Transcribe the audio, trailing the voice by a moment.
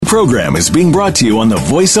program is being brought to you on the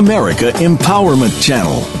Voice America Empowerment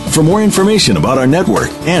Channel. For more information about our network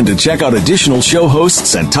and to check out additional show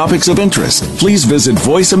hosts and topics of interest, please visit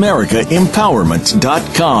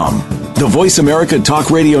voiceamericaempowerment.com. The Voice America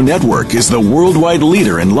Talk Radio Network is the worldwide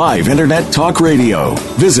leader in live Internet talk radio.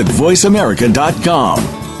 Visit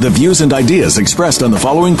voiceamerica.com. The views and ideas expressed on the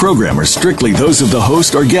following program are strictly those of the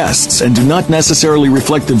host or guests and do not necessarily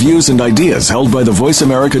reflect the views and ideas held by the Voice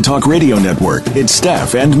America Talk Radio Network, its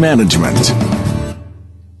staff, and management.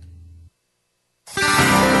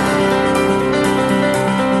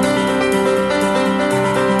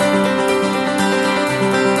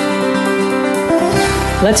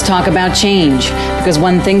 Let's talk about change, because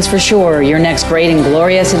one thing's for sure, your next great and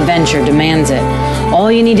glorious adventure demands it.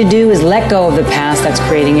 All you need to do is let go of the past that's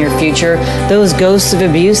creating your future, those ghosts of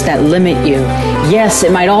abuse that limit you. Yes,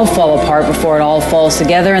 it might all fall apart before it all falls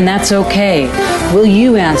together, and that's okay. Will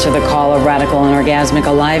you answer the call of radical and orgasmic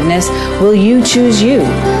aliveness? Will you choose you?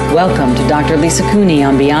 Welcome to Dr. Lisa Cooney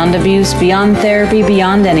on Beyond Abuse, Beyond Therapy,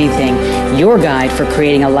 Beyond Anything, your guide for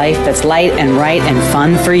creating a life that's light and right and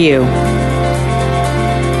fun for you.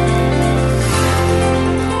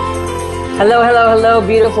 Hello, hello, hello,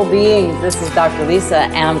 beautiful beings. This is Dr. Lisa,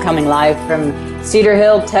 and I'm coming live from Cedar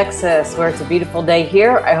Hill, Texas, where it's a beautiful day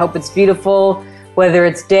here. I hope it's beautiful, whether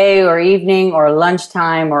it's day or evening or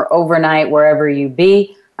lunchtime or overnight, wherever you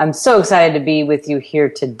be. I'm so excited to be with you here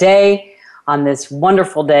today on this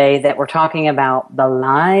wonderful day that we're talking about the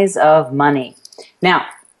lies of money. Now,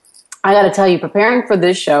 I got to tell you, preparing for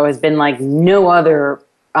this show has been like no other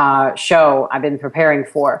show I've been preparing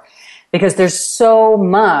for, because there's so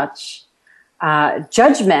much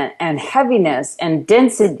judgment and heaviness and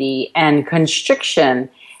density and constriction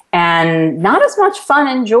and not as much fun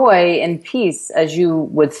and joy and peace as you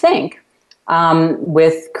would think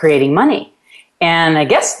with creating money. And I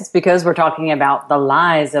guess it's because we're talking about the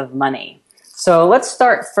lies of money. So let's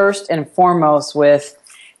start first and foremost with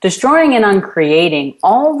destroying and uncreating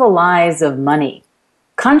all the lies of money,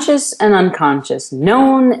 conscious and unconscious,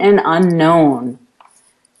 known and unknown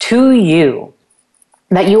to you,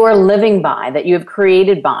 that you are living by, that you have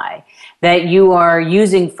created by, that you are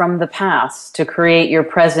using from the past to create your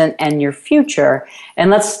present and your future.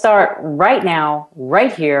 And let's start right now,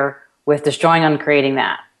 right here, with destroying and uncreating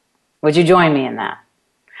that. Would you join me in that?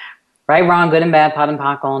 Right, wrong, good and bad, pot and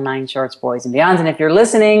pock, all nine shorts, boys and beyonds. And if you're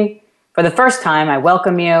listening for the first time, I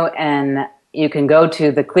welcome you, and you can go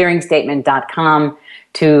to theclearingstatement.com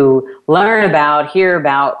to learn about, hear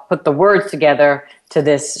about, put the words together to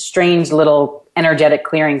this strange little energetic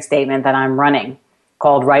clearing statement that I'm running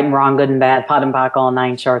called Right and Wrong, Good and Bad, Pot and Pock, all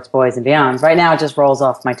nine shorts, boys and beyonds. Right now it just rolls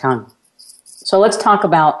off my tongue. So let's talk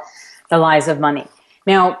about the lies of money.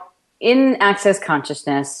 Now, in Access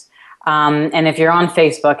Consciousness, and if you're on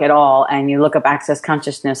Facebook at all and you look up Access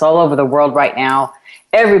Consciousness all over the world right now,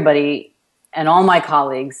 everybody and all my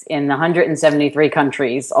colleagues in 173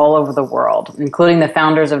 countries all over the world, including the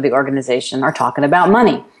founders of the organization, are talking about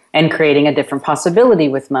money and creating a different possibility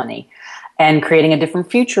with money, and creating a different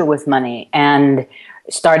future with money, and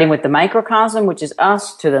starting with the microcosm, which is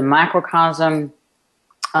us, to the macrocosm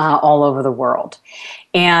all over the world.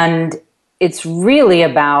 And it's really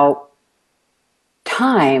about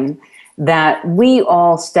time that we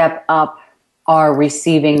all step up our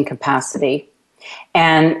receiving capacity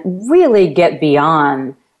and really get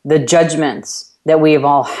beyond the judgments that we have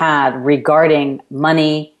all had regarding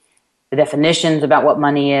money, the definitions about what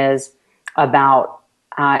money is, about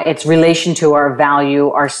its relation to our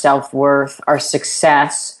value, our self-worth, our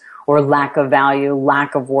success, or lack of value,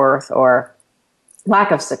 lack of worth, or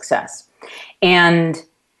lack of success. And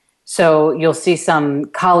so you'll see some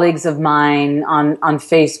colleagues of mine on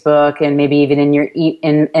Facebook and maybe even in your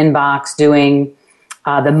inbox doing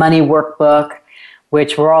the money workbook,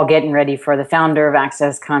 which we're all getting ready for the founder of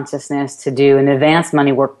Access Consciousness to do an advanced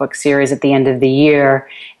money workbook series at the end of the year.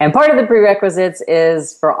 And part of the prerequisites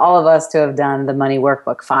is for all of us to have done the money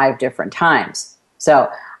workbook 5 different times. So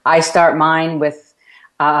I start mine with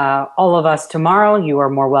all of us tomorrow. You are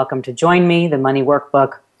more welcome to join me, the money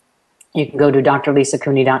workbook. You can go to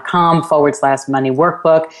drlisacooney.com/money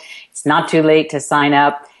workbook. It's not too late to sign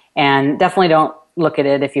up, and definitely don't look at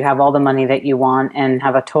it if you have all the money that you want and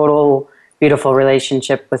have a total beautiful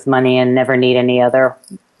relationship with money and never need any other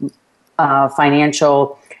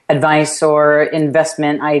financial advice or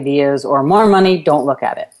investment ideas or more money. Don't look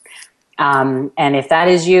at it. And if that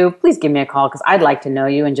is you, please give me a call, because I'd like to know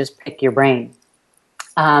you and just pick your brain.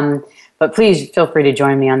 But please feel free to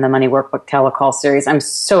join me on the Money Workbook Telecall series. I'm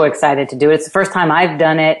so excited to do it. It's the first time I've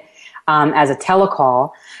done it. as a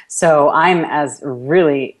telecall. So I'm as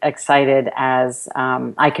really excited as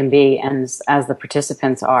I can be, and as the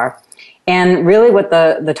participants are. And really what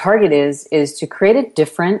the target is to create a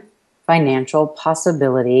different financial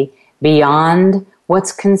possibility beyond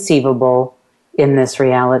what's conceivable in this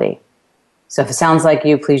reality. So if it sounds like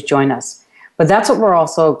you, please join us. But that's what we're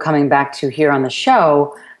also coming back to here on the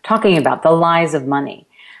show, talking about the lies of money.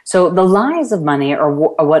 So the lies of money are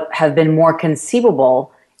what have been more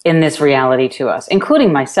conceivable in this reality to us,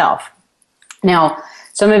 including myself. Now,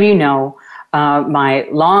 some of you know my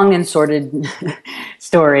long and sordid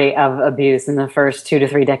story of abuse in the first 2 to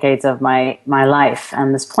 3 decades of my life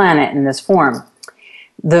on this planet in this form.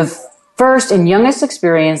 The first and youngest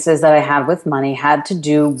experiences that I had with money had to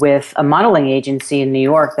do with a modeling agency in New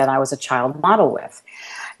York that I was a child model with.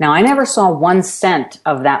 Now, I never saw 1 cent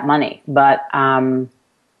of that money, but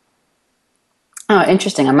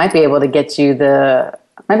interesting. I might be able to get you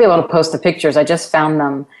might be able to post the pictures. I just found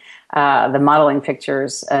them, the modeling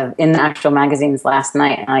pictures in the actual magazines last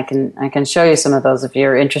night, and I can show you some of those if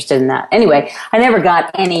you're interested in that. Anyway, I never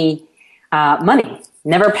got any money.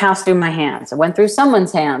 Never passed through my hands. It went through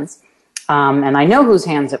someone's hands, and I know whose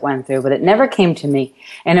hands it went through, but it never came to me.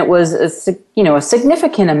 And it was a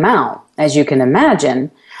significant amount, as you can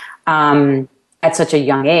imagine, at such a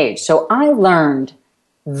young age. So I learned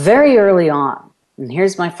very early on, and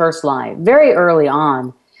here's my first lie, very early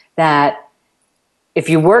on, that if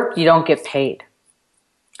you work, you don't get paid.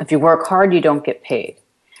 If you work hard, you don't get paid.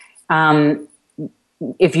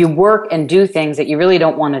 If you work and do things that you really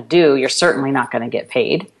don't want to do, you're certainly not going to get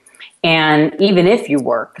paid. And even if you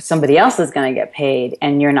work, somebody else is going to get paid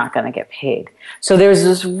and you're not going to get paid. So there's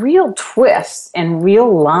this real twist and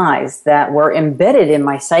real lies that were embedded in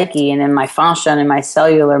my psyche and in my fascia and in my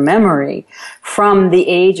cellular memory from the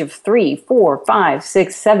age of 3, 4, 5,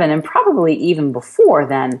 6, 7, and probably even before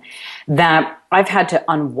then, that I've had to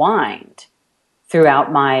unwind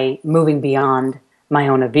throughout my moving beyond my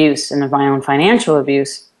own abuse and my own financial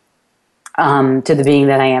abuse to the being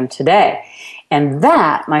that I am today. And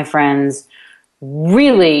that, my friends,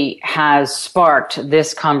 really has sparked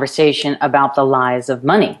this conversation about the lies of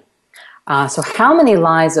money. So how many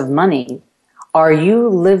lies of money are you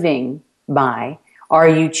living by, are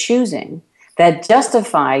you choosing, that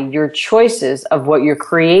justify your choices of what you're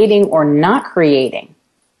creating or not creating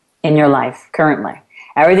in your life currently?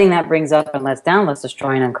 Everything that brings up and lets down, let's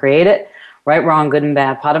destroy and uncreate it. Right, wrong, good and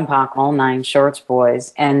bad, pot and pock, all 9 shorts,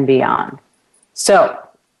 boys, and beyond. So,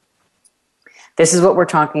 this is what we're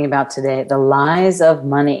talking about today, the lies of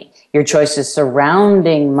money, your choices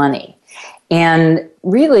surrounding money. And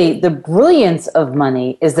really, the brilliance of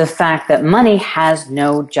money is the fact that money has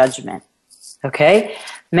no judgment, okay?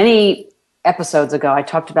 Many episodes ago, I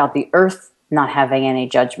talked about the earth not having any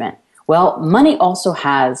judgment. Well, money also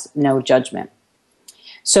has no judgment.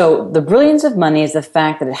 So the brilliance of money is the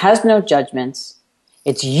fact that it has no judgments.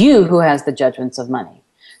 It's you who has the judgments of money.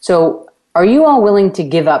 So are you all willing to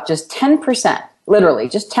give up just 10%, literally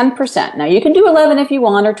just 10%? Now you can do 11 if you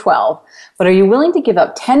want or 12, but are you willing to give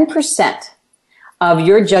up 10% of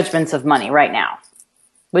your judgments of money right now?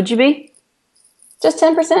 Would you be? Just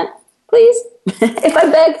 10%, please? If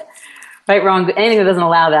I beg. Right, wrong, anything that doesn't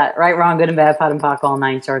allow that. Right, wrong, good and bad, pot and pock, all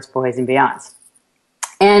 9 shorts, boys, and beyonds.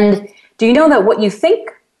 And do you know that what you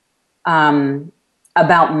think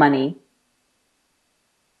about money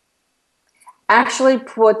actually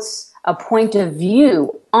puts a point of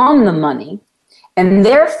view on the money, and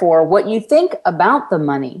therefore what you think about the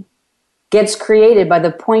money gets created by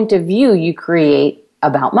the point of view you create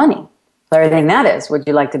about money. So everything that is, would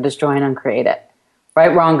you like to destroy and uncreate it?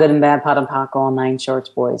 Right, wrong, good and bad, pot and pock, all 9 shorts,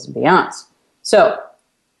 boys, and beyonds. So,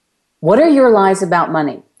 what are your lies about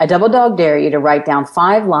money? I double dog dare you to write down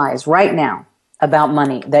 5 lies right now about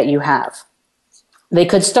money that you have. They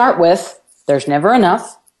could start with, there's never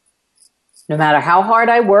enough. No matter how hard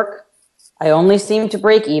I work, I only seem to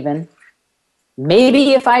break even.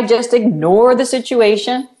 Maybe if I just ignore the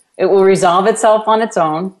situation, it will resolve itself on its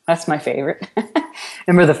own. That's my favorite.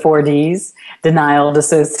 Remember the 4 Ds? Denial,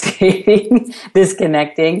 dissociating,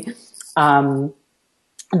 disconnecting,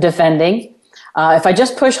 defending. If I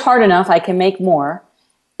just push hard enough, I can make more.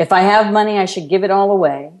 If I have money, I should give it all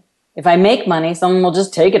away. If I make money, someone will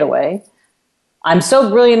just take it away. I'm so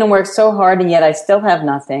brilliant and work so hard, and yet I still have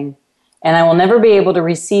nothing. And I will never be able to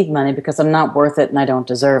receive money because I'm not worth it and I don't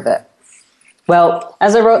deserve it. Well,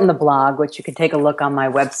 as I wrote in the blog, which you can take a look on my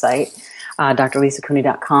website,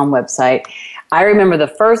 drlisacooney.com website, I remember the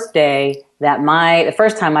first day that the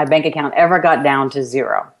first time my bank account ever got down to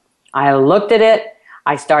 0. I looked at it.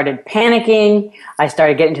 I started panicking. I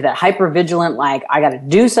started getting to that hypervigilant, like, I got to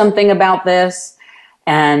do something about this.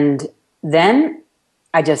 And then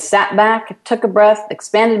I just sat back, took a breath,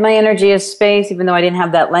 expanded my energy as space, even though I didn't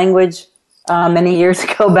have that language many years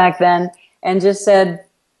ago back then, and just said,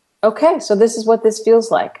 okay, so this is what this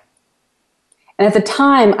feels like. And at the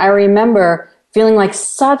time, I remember feeling like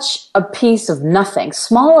such a piece of nothing,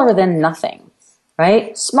 smaller than nothing,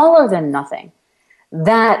 right? Smaller than nothing.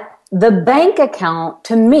 That the bank account,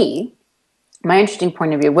 to me, my interesting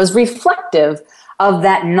point of view, was reflective of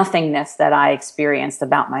that nothingness that I experienced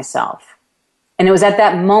about myself. And it was at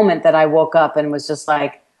that moment that I woke up and was just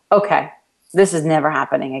like, okay, this is never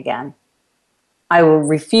happening again. I will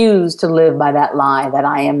refuse to live by that lie that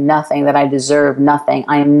I am nothing, that I deserve nothing,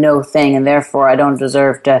 I am no thing, and therefore I don't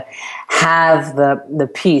deserve to have the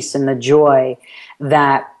peace and the joy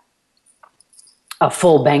that a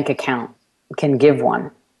full bank account can give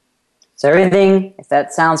one. So everything, if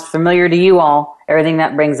that sounds familiar to you all, everything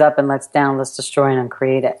that brings up and lets down, let's destroy and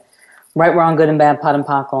uncreate it. Right, wrong, good and bad, pot and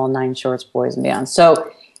pock, all 9 shorts, boys and beyond.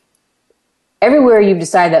 So everywhere you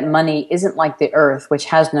decide that money isn't like the earth, which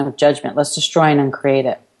has no judgment, let's destroy and uncreate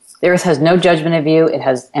it. The earth has no judgment of you,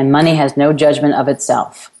 and money has no judgment of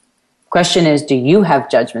itself. Question is, do you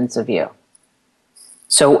have judgments of you?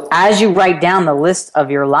 So as you write down the list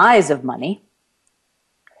of your lies of money,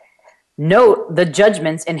 note the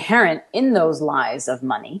judgments inherent in those lies of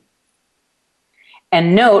money.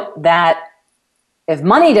 And note that if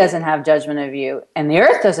money doesn't have judgment of you, and the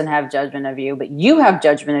earth doesn't have judgment of you, but you have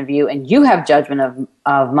judgment of you, and you have judgment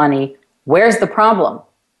of money, where's the problem?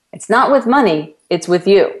 It's not with money, it's with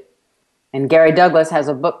you. And Gary Douglas has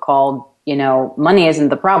a book called, Money Isn't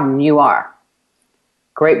the Problem, You Are.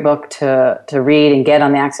 Great book to read and get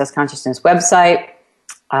on the Access Consciousness website.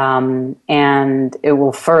 And it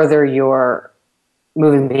will further your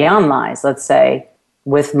moving beyond lies, let's say,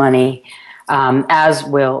 with money, as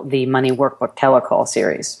will the Money Workbook Telecall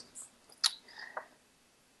series.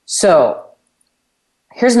 So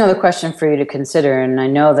here's another question for you to consider, and I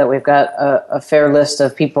know that we've got a fair list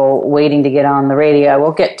of people waiting to get on the radio. I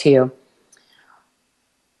will get to you.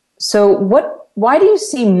 So why do you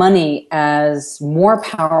see money as more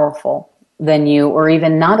powerful than you, or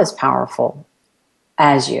even not as powerful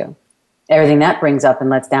as you? Everything that brings up and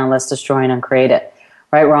lets down, let's destroy and uncreate it.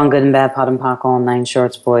 Right, wrong, good and bad, pot and pock, all 9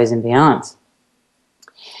 shorts, boys and beyonds.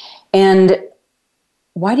 And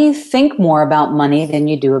why do you think more about money than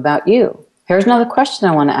you do about you? Here's another question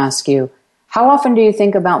I want to ask you. How often do you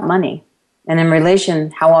think about money? And in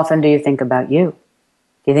relation, how often do you think about you?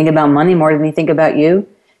 Do you think about money more than you think about you?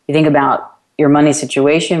 You think about your money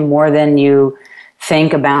situation more than you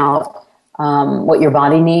think about what your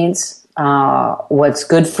body needs, what's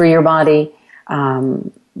good for your body, how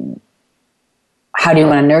do you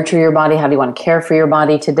want to nurture your body, how do you want to care for your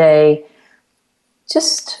body today.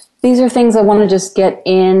 Just, these are things I want to just get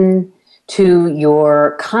into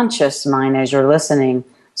your conscious mind as you're listening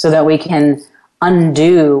so that we can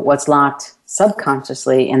undo what's locked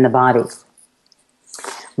subconsciously in the body.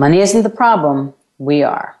 Money isn't the problem, we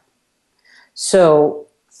are. So,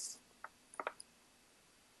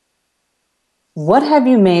 what have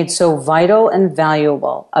you made so vital and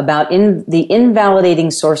valuable about the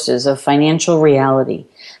invalidating sources of financial reality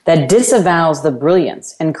that disavows the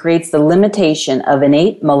brilliance and creates the limitation of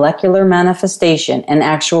innate molecular manifestation and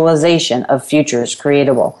actualization of futures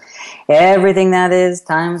creatable? Everything that is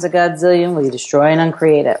times a godzillion, we destroy and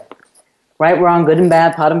uncreate it. Right, wrong, good and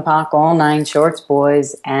bad, pot and pock, all 9 shorts,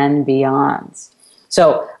 boys and beyonds.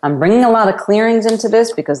 So I'm bringing a lot of clearings into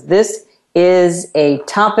this because this is a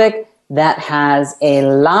topic that has a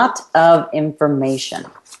lot of information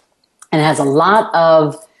and has a lot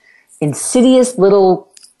of insidious little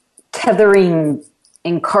tethering,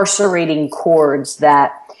 incarcerating cords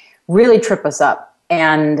that really trip us up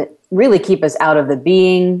and really keep us out of the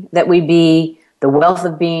being that we be, the wealth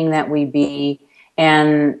of being that we be,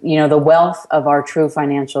 and the wealth of our true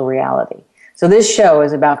financial reality. So this show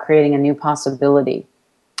is about creating a new possibility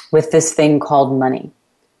with this thing called money,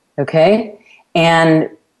 okay? And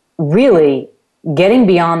really getting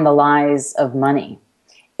beyond the lies of money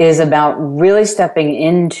is about really stepping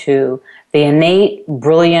into the innate,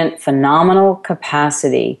 brilliant, phenomenal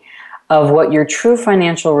capacity of what your true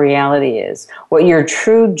financial reality is, what your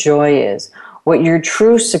true joy is, what your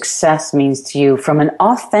true success means to you from an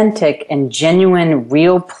authentic and genuine,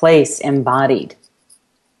 real place embodied.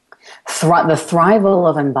 The thrival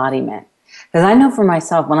of embodiment. Because I know for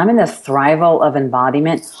myself, when I'm in the thrival of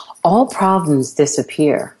embodiment, all problems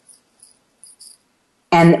disappear.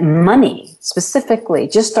 And money, specifically,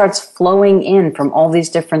 just starts flowing in from all these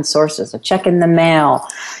different sources. A check in the mail,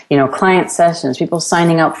 client sessions, people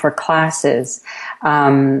signing up for classes,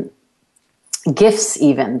 gifts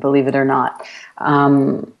even, believe it or not.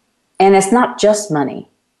 And it's not just money.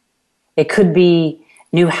 It could be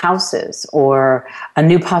new houses or a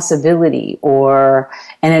new possibility or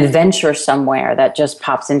an adventure somewhere that just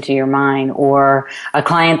pops into your mind, or a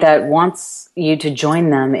client that wants you to join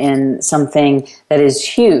them in something that is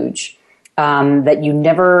huge, that you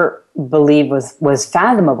never believed was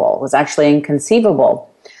fathomable, was actually inconceivable.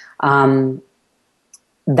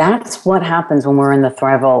 That's what happens when we're in the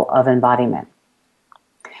thrival of embodiment.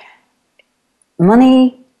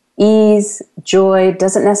 Money, ease, joy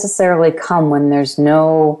doesn't necessarily come when there's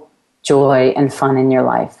no joy and fun in your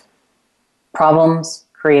life. Problems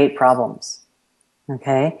create problems.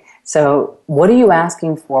 Okay? So what are you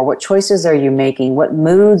asking for? What choices are you making? What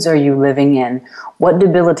moods are you living in? What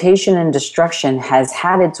debilitation and destruction has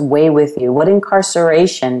had its way with you? What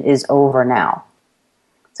incarceration is over now?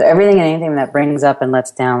 So everything and anything that brings up and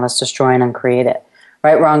lets down, let's destroy and uncreate it.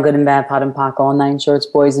 Right, wrong, good and bad, pot and pock, all nine shorts,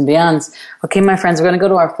 boys and beyonds. Okay, my friends, we're going to go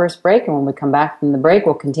to our first break, and when we come back from the break,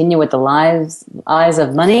 we'll continue with the eyes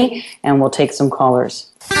of money, and we'll take some callers.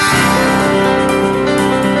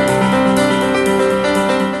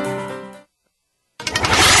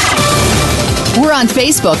 We're on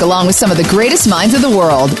Facebook along with some of the greatest minds of the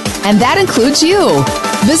world, and that includes you.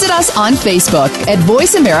 Visit us on Facebook at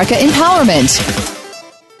Voice America Empowerment.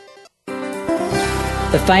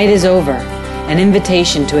 The fight is over. An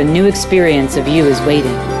invitation to a new experience of you is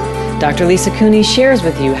waiting. Dr. Lisa Cooney shares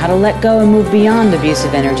with you how to let go and move beyond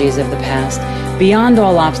abusive energies of the past, beyond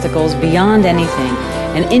all obstacles, beyond anything,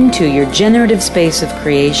 and into your generative space of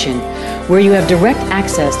creation, where you have direct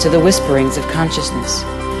access to the whisperings of consciousness.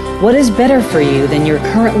 What is better for you than you're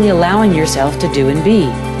currently allowing yourself to do and be?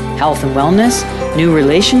 Health and wellness, new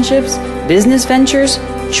relationships, business ventures,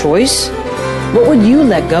 choice? What would you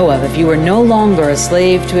let go of if you were no longer a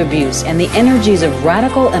slave to abuse and the energies of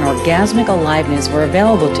radical and orgasmic aliveness were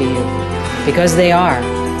available to you? Because they are.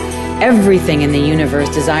 Everything in the universe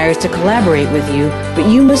desires to collaborate with you, but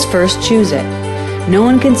you must first choose it. No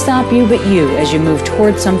one can stop you but you as you move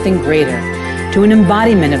towards something greater, to an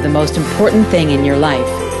embodiment of the most important thing in your life,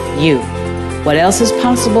 you. What else is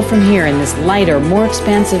possible from here in this lighter, more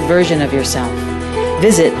expansive version of yourself?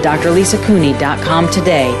 Visit drlisacooney.com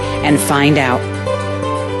today and find out.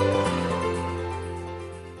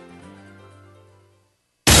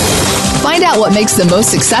 Find out what makes the most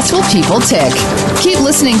successful people tick. Keep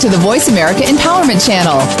listening to the Voice America Empowerment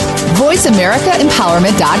Channel.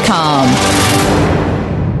 VoiceAmericaEmpowerment.com.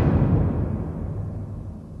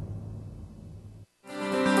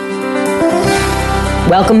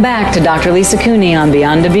 Welcome back to Dr. Lisa Cooney on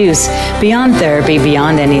Beyond Abuse, Beyond Therapy,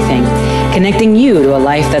 Beyond Anything. Connecting you to a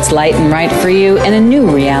life that's light and right for you and a new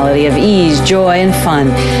reality of ease, joy, and fun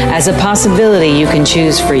as a possibility you can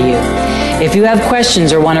choose for you. If you have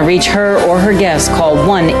questions or want to reach her or her guest, call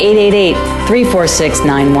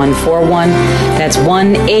 1-888-346-9141. That's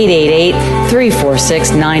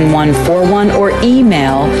 1-888-346-9141, or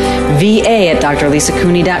email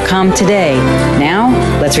va@drlisacooney.com today. Now,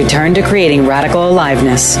 let's return to creating radical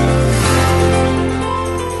aliveness.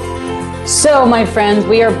 So, my friends,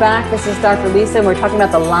 we are back. This is Dr. Lisa, and we're talking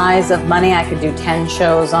about the lies of money. I could do 10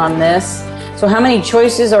 shows on this. So how many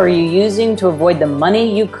choices are you using to avoid the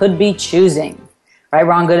money you could be choosing? Right,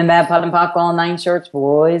 wrong, good and bad, pot and pock, all nine shorts,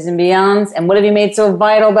 boys and beyonds. And what have you made so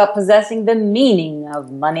vital about possessing the meaning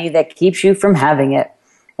of money that keeps you from having it?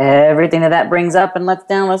 Everything that brings up and lets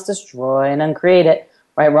down, let's destroy and uncreate it.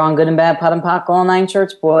 Right, wrong, good and bad, pot and pock, all nine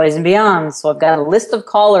shorts, boys and beyonds. So I've got a list of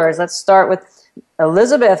callers. Let's start with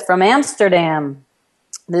Elizabeth from Amsterdam.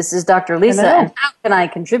 This is Dr. Lisa, hello. And how can I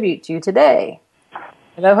contribute to you today?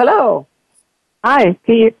 Hello, hello. Hi,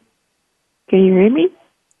 can you hear me?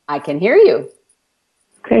 I can hear you.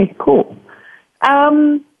 Okay, cool.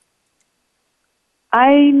 I'm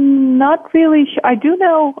not really sure. I do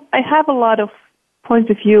know I have a lot of points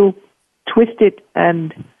of view twisted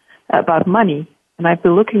and about money, and I've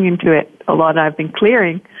been looking into it a lot. I've been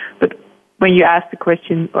clearing, but when you ask the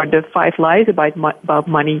question or the 5 lies about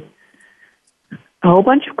money, a whole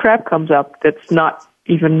bunch of crap comes up that's not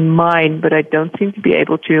even mine, but I don't seem to be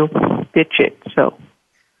able to ditch it. So,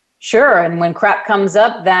 sure. And when crap comes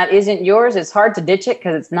up that isn't yours, it's hard to ditch it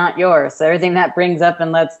because it's not yours. So everything that brings up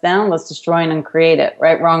and lets down, let's destroy and uncreate it.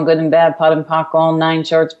 Right, wrong, good and bad, pot and pock, all nine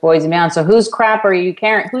shorts, boys and beyond. So whose crap are you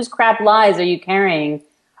carrying? Whose crap lies are you carrying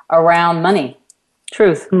around money?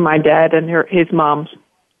 Truth. My dad and his mom's.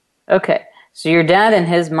 Okay. So your dad and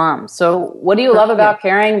his mom. So what do you love about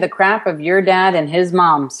carrying the crap of your dad and his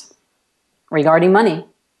mom's regarding money?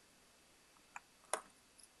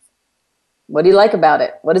 What do you like about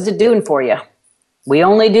it? What is it doing for you? We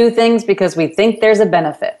only do things because we think there's a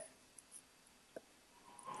benefit.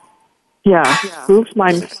 Yeah, proves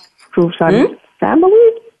I'm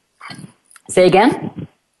family. Say again?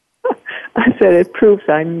 I said it proves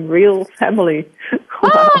I'm real family.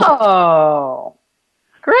 Oh,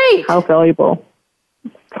 great. How valuable.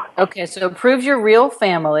 Okay, so it proves you're real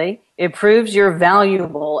family. It proves you're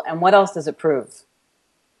valuable. And what else does it prove?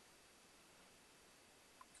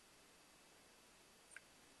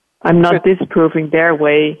 I'm not disproving their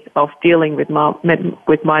way of dealing with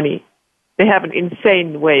money. They have an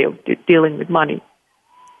insane way of dealing with money.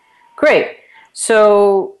 Great.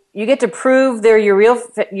 So you get to prove they're your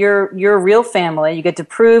real family. You get to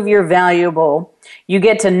prove you're valuable. You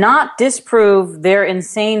get to not disprove their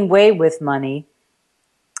insane way with money.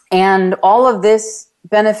 And all of this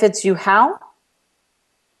benefits you how?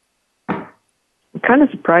 I'm kind of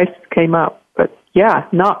surprised it came up, but yeah,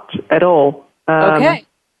 not at all. Okay.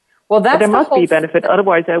 Well, that's but there must be benefit.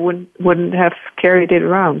 Otherwise, I wouldn't have carried it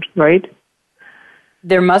around, right?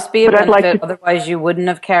 There must be a benefit. Otherwise, you wouldn't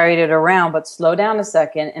have carried it around. But slow down a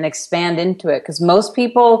second and expand into it, because most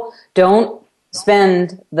people don't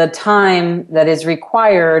spend the time that is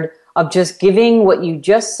required of just giving what you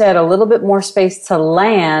just said a little bit more space to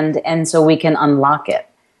land, and so we can unlock it.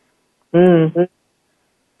 Mm-hmm.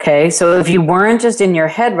 Okay, so if you weren't just in your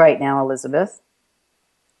head right now, Elizabeth,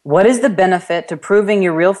 what is the benefit to proving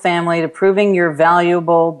you're real family, to proving you're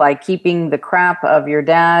valuable by keeping the crap of your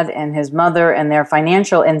dad and his mother and their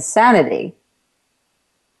financial insanity?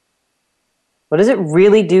 What does it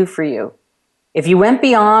really do for you? If you went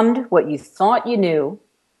beyond what you thought you knew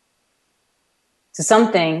to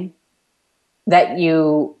something that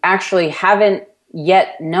you actually haven't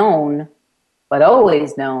yet known, but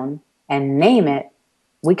always known, and name it,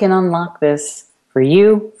 we can unlock this for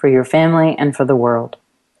you, for your family, and for the world.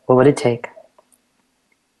 What would it take?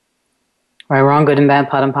 Right, wrong, good and bad,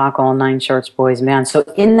 pot and pock, all 9 shorts, boys and beyond. So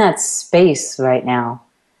in that space right now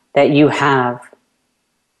that you have,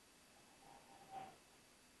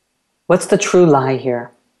 what's the true lie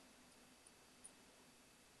here?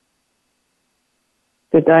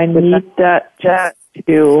 That I need that to,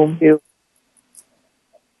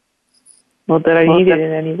 not that I need it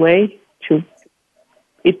in any way, to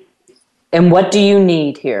it. And what do you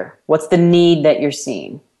need here? What's the need that you're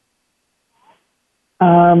seeing?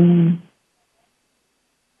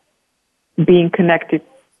 Being connected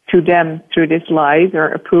to them through this lies or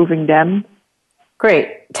approving them.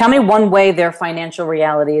 Great. Tell me one way their financial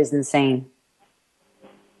reality is insane.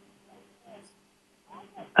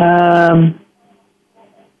 My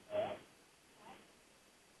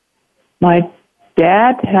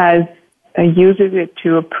dad uses it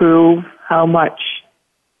to approve how much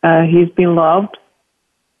he's been loved.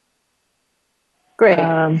 Great.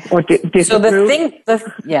 Or disapprove. So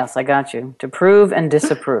yes, I got you. To prove and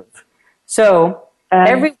disapprove. So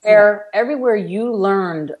everywhere you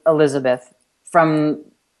learned, Elizabeth, from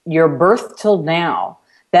your birth till now,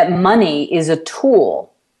 that money is a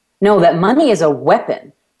tool. No, that money is a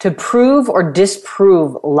weapon to prove or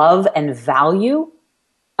disprove love and value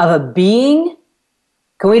of a being.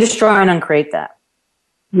 Can we destroy and uncreate that?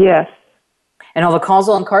 Yes. And all the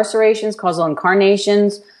causal incarcerations, causal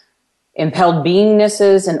incarnations, impelled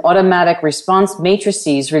beingnesses, and automatic response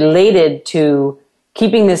matrices related to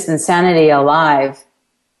keeping this insanity alive,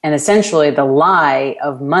 and essentially the lie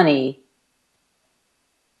of money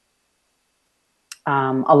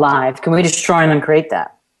alive. Can we destroy and uncreate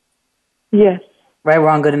that? Yes. Right,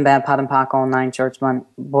 wrong, good and bad, pot and pock, all 9 shorts,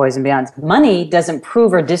 boys and beyond. Money doesn't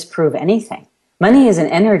prove or disprove anything. Money is an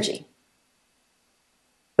energy.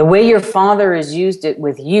 The way your father has used it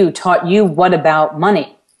with you taught you what about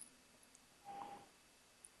money?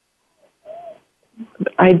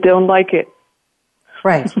 I don't like it.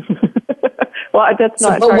 Right. Well, that's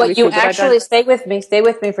not. But what you actually, stay with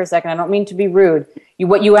me for a second. I don't mean to be rude.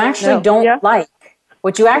 What you actually don't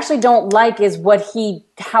like is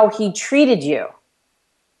how he treated you.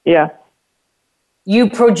 Yeah. You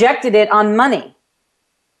projected it on money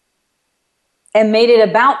and made it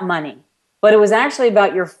about money, but it was actually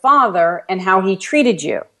about your father and how he treated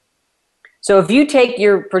you. So if you take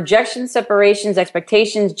your projections, separations,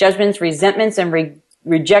 expectations, judgments, resentments, and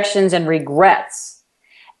rejections and regrets,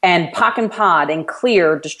 and pock and pod and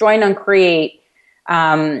clear, destroy and uncreate,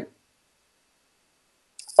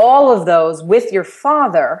 all of those with your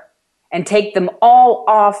father, and take them all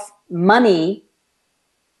off money,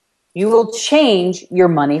 you will change your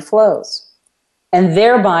money flows and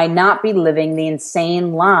thereby not be living the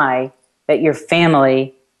insane lie that your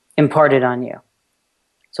family imparted on you.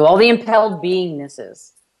 So all the impelled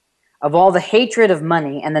beingnesses of all the hatred of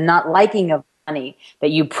money and the not liking of money that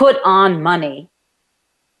you put on money,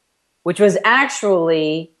 which was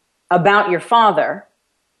actually about your father,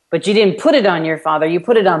 but you didn't put it on your father. You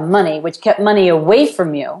put it on money, which kept money away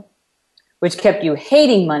from you, which kept you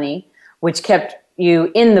hating money, which kept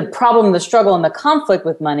you in the problem, the struggle, and the conflict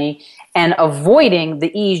with money, and avoiding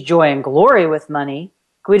the ease, joy, and glory with money.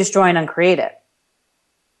 Can we destroy and uncreate it?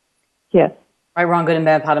 Yes. Right, wrong, good and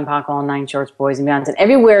bad, pot and pock, all 9 shorts, boys and beyonds. And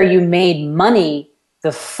everywhere you made money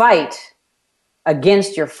the fight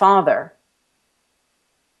against your father,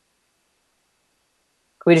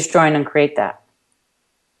 can we destroy and uncreate that?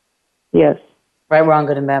 Yes. Right, wrong,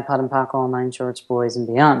 good and bad, pot and pock, all 9 shorts, boys and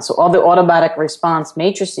beyond. So all the automatic response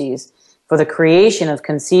matrices for the creation of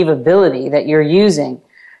conceivability that you're using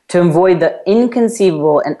to avoid the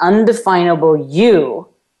inconceivable and undefinable you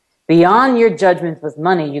beyond your judgment with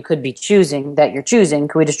money you could be choosing, that you're choosing,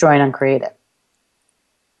 can we destroy and uncreate it?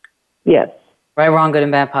 Yes. Right, wrong, good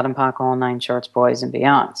and bad, pot and pock, all 9 shorts, boys and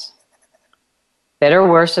beyonds. Better,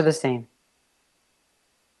 worse, or the same?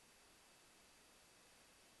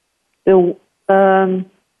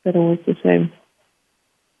 Better was the same.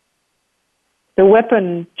 The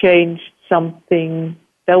weapon changed something.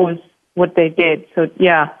 That was what they did. So,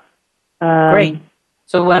 yeah. Great.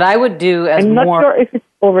 So what I would do as I'm not more... sure if it's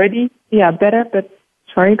already, better, but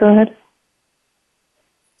sorry, go ahead.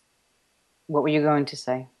 What were you going to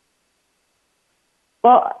say?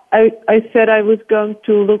 Well, I said I was going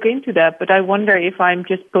to look into that, but I wonder if I'm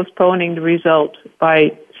just postponing the result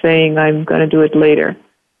by saying I'm going to do it later.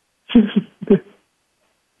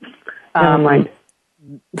 Never mind.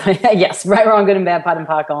 Yes, right, wrong, good and bad, pot and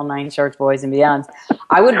pock, all 9 shorts, boys and beyonds.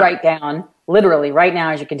 I would write down, literally right now,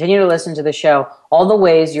 as you continue to listen to the show, all the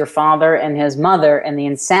ways your father and his mother and the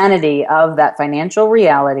insanity of that financial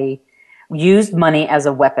reality used money as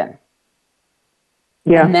a weapon.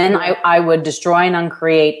 Yeah. And then I would destroy and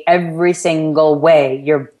uncreate every single way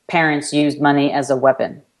your parents used money as a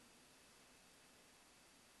weapon.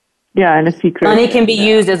 Yeah, and a secret. Money can be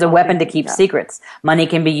used as a weapon to keep secrets. Money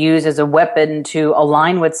can be used as a weapon to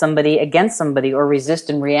align with somebody against somebody or resist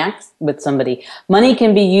and react with somebody. Money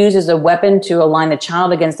can be used as a weapon to align a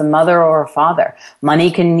child against a mother or a father. Money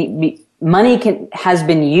has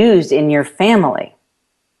been used in your family.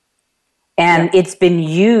 And it's been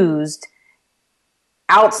used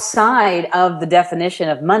outside of the definition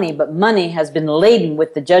of money, but money has been laden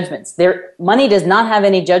with the judgments. Money does not have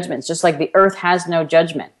any judgments, just like the earth has no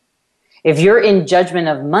judgment. If you're in judgment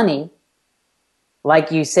of money,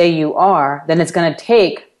 like you say you are, then it's going to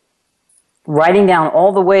take writing down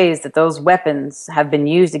all the ways that those weapons have been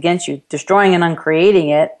used against you, destroying and uncreating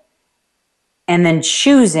it, and then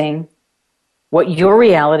choosing what your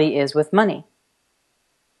reality is with money.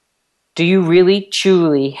 Do you really,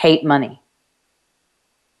 truly hate money?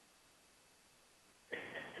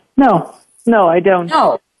 No, I don't.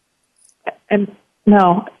 No.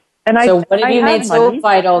 No. So what have you made so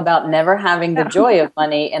vital about never having the joy of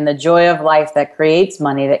money and the joy of life that creates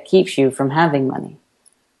money that keeps you from having money?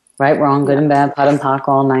 Right, wrong, good and bad, pot and pock,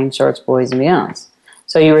 all 9 shorts, boys and beyonds.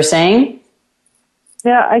 So you were saying?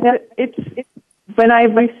 Yeah, it's when I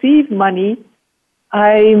receive money,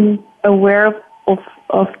 I'm aware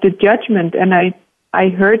of the judgment, and I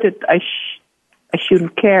heard it. I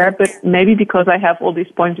shouldn't care, but maybe because I have all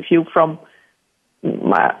these points of view from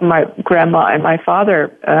my grandma and my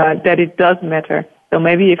father, that it does matter. So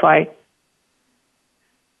maybe if I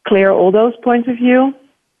clear all those points of view,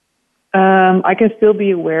 I can still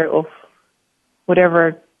be aware of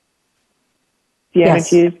whatever the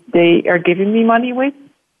energy they are giving me money with,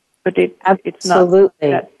 but it's not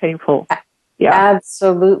that painful. Yeah.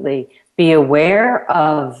 Absolutely. Be aware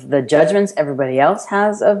of the judgments everybody else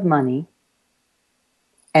has of money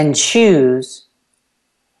and choose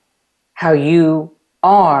how you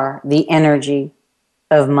are the energy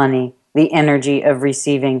of money, the energy of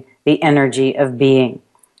receiving, the energy of being,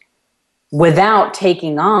 without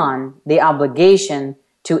taking on the obligation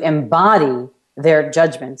to embody their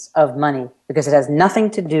judgments of money, because it has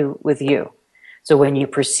nothing to do with you. So when you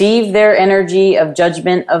perceive their energy of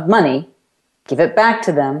judgment of money, give it back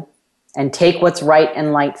to them and take what's right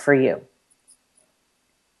and light for you.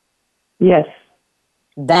 Yes.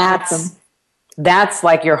 That's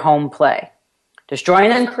like your home play. Destroy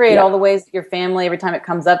and uncreate all the ways that your family, every time it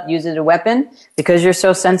comes up, use it as a weapon. Because you're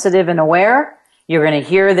so sensitive and aware, you're going to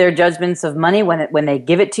hear their judgments of money when they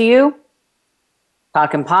give it to you.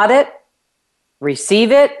 Talk and pot it.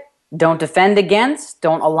 Receive it. Don't defend against.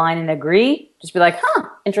 Don't align and agree. Just be like,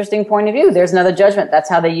 interesting point of view. There's another judgment. That's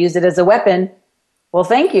how they used it as a weapon. Well,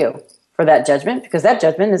 thank you for that judgment, because that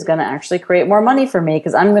judgment is going to actually create more money for me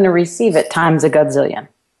because I'm going to receive it times a godzillion.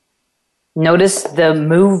 Notice the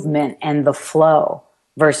movement and the flow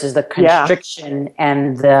versus the constriction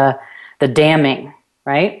and the damming,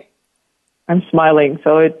 right? I'm smiling,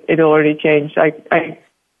 so it already changed.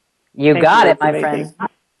 You got it, my amazing.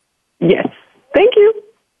 friend. Yes. Thank you.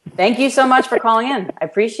 Thank you so much for calling in. I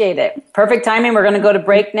appreciate it. Perfect timing. We're going to go to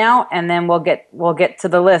break now, and then we'll get to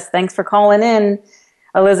the list. Thanks for calling in,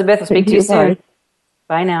 Elizabeth. We'll speak to you soon.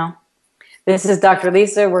 Bye now. This is Dr.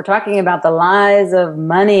 Lisa. We're talking about the lies of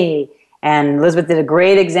money. And Elizabeth did a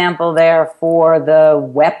great example there for the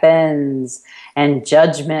weapons and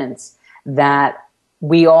judgments that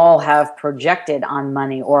we all have projected on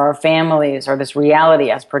money, or our families, or this reality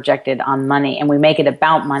has projected on money. And we make it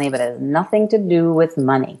about money, but it has nothing to do with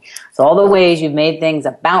money. So all the ways you've made things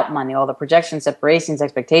about money, all the projections, separations,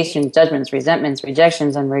 expectations, judgments, resentments,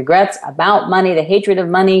 rejections, and regrets about money, the hatred of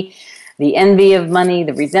money, the envy of money,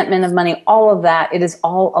 the resentment of money, all of that, it is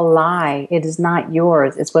all a lie. It is not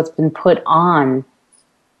yours. It's what's been put on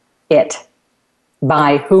it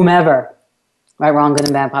by whomever. Right, wrong, good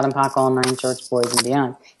and bad, pot and pock, all nine shorts, boys and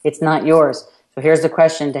beyond. It's not yours. So here's the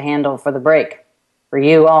question to handle for the break. For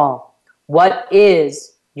you all, what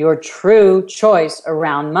is your true choice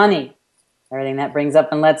around money? Everything that brings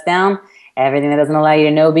up and lets down, everything that doesn't allow you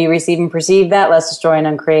to know, be, receive, and perceive that, let's destroy and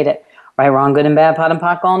uncreate it. Right, wrong, good and bad, pot and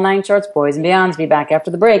pock, all nine shorts, boys and beyonds. Be back after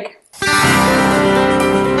the break.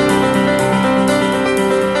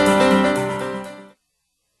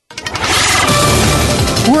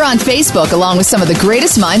 We're on Facebook along with some of the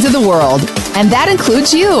greatest minds of the world, and that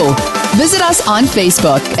includes you. Visit us on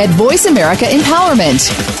Facebook at Voice America Empowerment.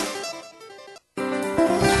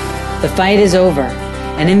 The fight is over.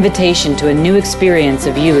 An invitation to a new experience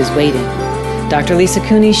of you is waiting. Dr. Lisa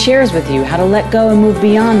Cooney shares with you how to let go and move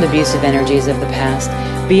beyond abusive energies of the past,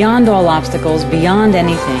 beyond all obstacles, beyond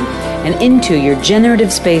anything, and into your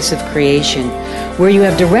generative space of creation, where you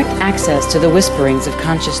have direct access to the whisperings of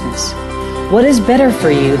consciousness. What is better for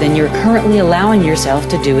you than you're currently allowing yourself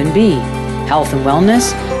to do and be? Health and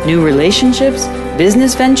wellness, new relationships,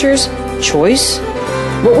 business ventures, choice?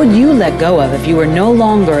 What would you let go of if you were no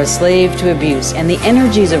longer a slave to abuse and the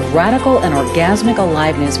energies of radical and orgasmic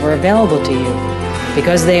aliveness were available to you?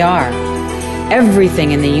 Because they are.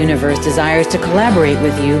 Everything in the universe desires to collaborate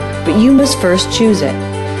with you, but you must first choose it.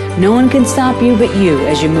 No one can stop you but you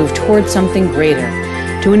as you move towards something greater,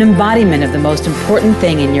 to an embodiment of the most important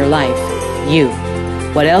thing in your life. You.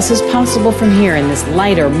 What else is possible from here in this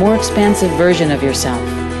lighter, more expansive version of yourself?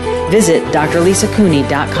 Visit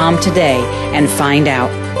drlisacooney.com today and find out.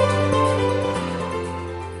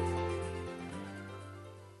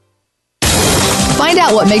 Find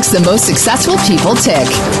out what makes the most successful people tick.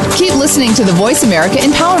 Keep listening to the Voice America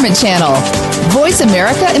Empowerment Channel.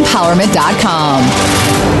 VoiceAmericaEmpowerment.com.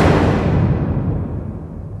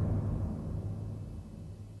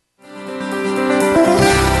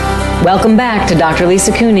 Welcome back to Dr.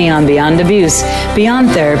 Lisa Cooney on Beyond Abuse, Beyond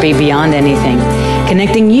Therapy, Beyond Anything.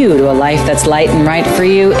 Connecting you to a life that's light and right for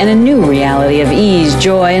you and a new reality of ease,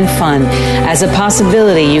 joy, and fun as a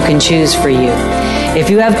possibility you can choose for you. If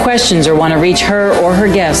you have questions or want to reach her or her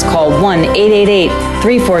guest, call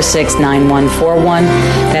 1-888-346-9141.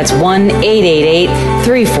 That's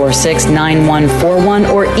 1-888-346-9141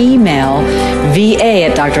 or email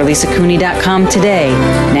va@drlisacooney.com today.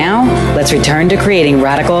 Now, let's return to creating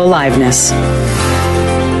radical aliveness.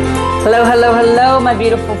 Hello, hello, hello, my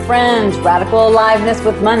beautiful friends. Radical aliveness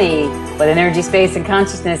with money. What energy, space, and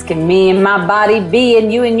consciousness can me and my body be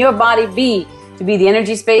and you and your body be? To be the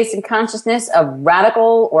energy, space, and consciousness of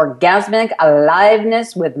radical, orgasmic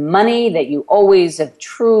aliveness with money that you always have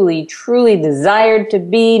truly, truly desired to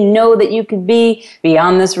be, know that you could be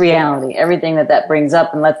beyond this reality. Everything that brings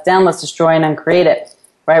up and lets down, let's destroy and uncreate it.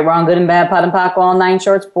 Right, wrong, good and bad, pot and pock, all nine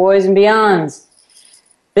shorts, boys and beyonds.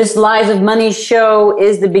 This Lies of Money show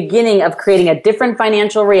is the beginning of creating a different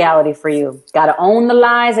financial reality for you. Got to own the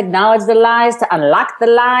lies, acknowledge the lies, to unlock the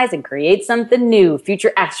lies, and create something new,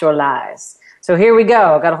 future actualize. So here we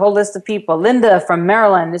go. I've got a whole list of people. Linda from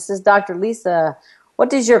Maryland. This is Dr. Lisa.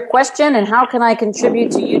 What is your question and how can I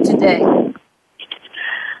contribute to you today?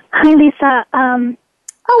 Hi, Lisa.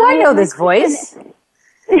 I know this voice.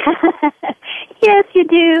 Yes, you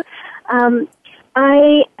do.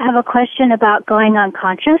 I have a question about going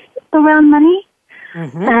unconscious around money.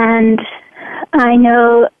 Mm-hmm. And I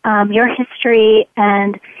know your history,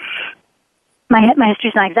 and my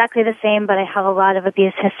history's not exactly the same, but I have a lot of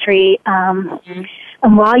abuse history. Mm-hmm.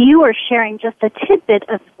 And while you were sharing just a tidbit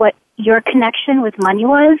of what your connection with money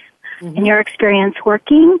was mm-hmm. and your experience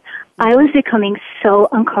working, I was becoming so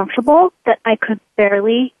uncomfortable that I could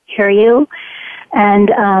barely hear you.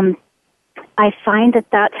 And I find that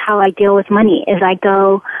that's how I deal with money, is I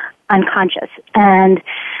go unconscious. And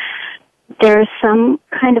there's some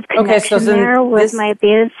kind of connection there with my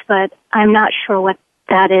abuse, but I'm not sure what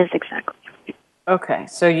that is exactly. Okay,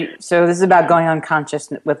 so this is about going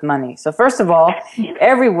unconscious with money. So first of all,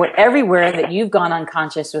 everywhere that you've gone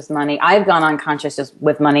unconscious with money, I've gone unconscious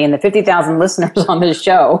with money, and the 50,000 listeners on this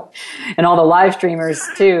show, and all the live streamers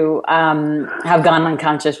too, have gone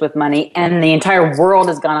unconscious with money, and the entire world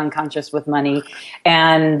has gone unconscious with money,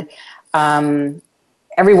 and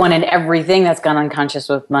everyone and everything that's gone unconscious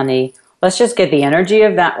with money. Let's just get the energy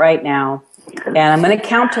of that right now, and I'm going to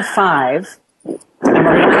count to 5, and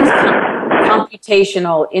we're going to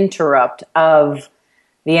computational interrupt of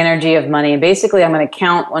the energy of money. And basically, I'm going to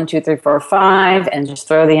count 1, 2, 3, 4, 5, and just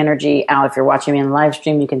throw the energy out. If you're watching me on the live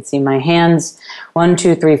stream, you can see my hands. 1,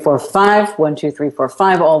 2, 3, 4, 5. 1, 2, 3, 4,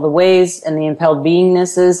 5. All the ways and the impelled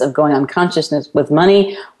beingnesses of going unconsciousness with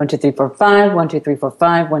money. 1, 2, 3, 4, 5. 1, 2, 3, 4,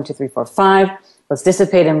 5. 1, 2, 3, 4, 5. Let's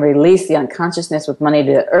dissipate and release the unconsciousness with money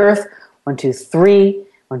to the earth. 1, 2, 3.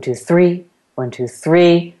 1, 2, 3. 1, 2,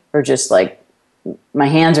 3. Or just like my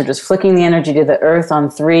hands are just flicking the energy to the earth on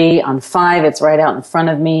 3. On 5, it's right out in front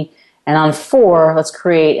of me. And on 4, let's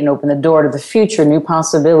create and open the door to the future, new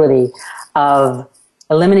possibility of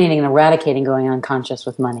eliminating and eradicating going unconscious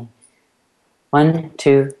with money. 1,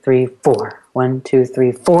 2, 3, 4. 1, 2,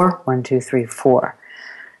 3, 4. 1, 2, 3, 4.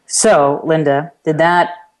 So, Linda, did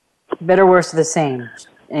that better, worse, or the same?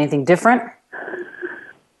 Anything different?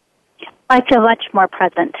 I feel much more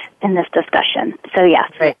present in this discussion. So,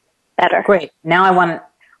 yes. Great. Better. Great. Now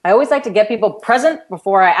I always like to get people present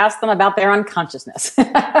before I ask them about their unconsciousness.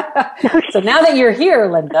 So now that you're here,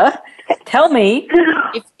 Linda, tell me,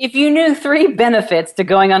 if you knew 3 benefits to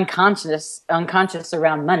going unconscious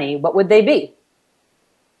around money, what would they be?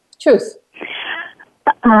 Truth.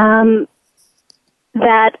 That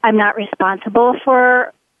I'm not responsible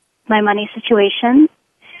for my money situation.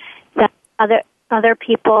 That other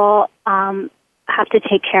people have to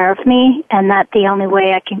take care of me, and that the only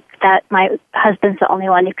way that my husband's the only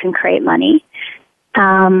one who can create money.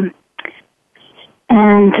 I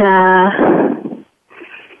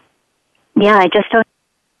just don't.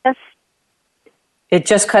 It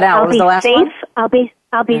just cut out. What was the last one? I'll be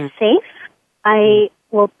safe.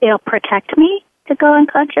 It'll protect me to go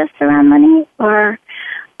unconscious around money, or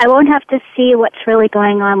I won't have to see what's really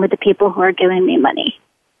going on with the people who are giving me money,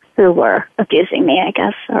 who were abusing me, I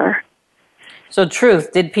guess, or. So,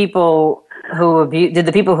 truth, did the people who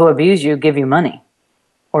abuse you give you money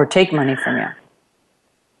or take money from you?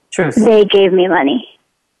 Truth. They gave me money.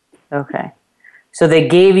 Okay. So they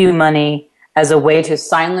gave you money as a way to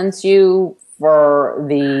silence you for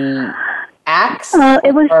the acts?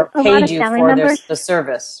 It was or a paid lot of you family for members. the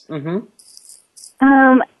service? Mm-hmm.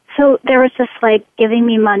 So there was just like giving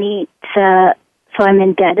me money so I'm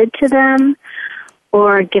indebted to them,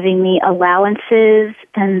 or giving me allowances,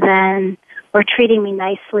 and then or treating me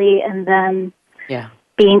nicely, and then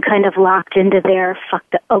being kind of locked into their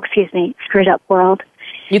screwed up world.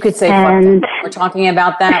 You could say fucked up. We're talking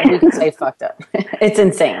about that. We could say fucked up. It's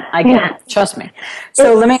insane. I get it. Trust me.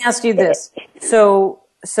 So let me ask you this. So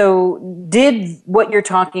did what you're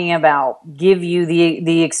talking about give you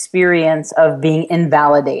the experience of being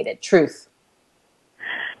invalidated? Truth.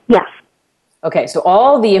 Yes. Okay, so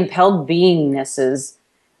all the impelled beingness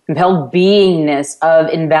of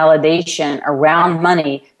invalidation around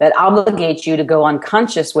money that obligates you to go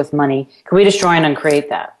unconscious with money, can we destroy and uncreate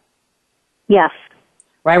that? Yes.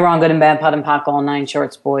 Right, wrong, good and bad, pot and pock, all 9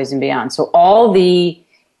 shorts, boys and beyond. So all the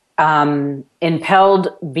impelled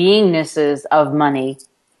beingnesses of money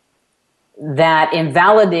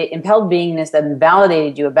impelled beingness that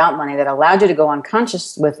invalidated you about money, that allowed you to go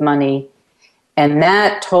unconscious with money, and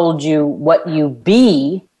that told you what you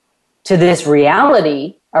be to this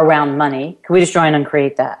reality around money, can we destroy and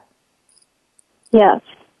uncreate that? Yes.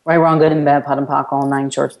 Right, wrong, good and bad, pot and pock, all 9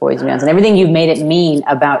 shorts, boys and beyonds. And everything you've made it mean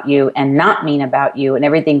about you and not mean about you, and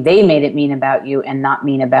everything they made it mean about you and not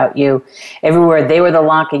mean about you. Everywhere they were the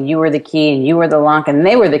lock and you were the key, and you were the lock and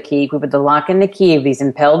they were the key. We put the lock and the key of these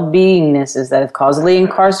impelled beingnesses that have causally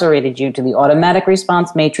incarcerated you to the automatic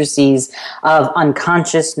response matrices of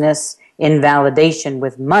unconsciousness invalidation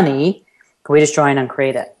with money. Can we destroy and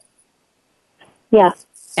uncreate it? Yes.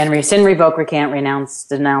 And rescind, revoke, recant, renounce,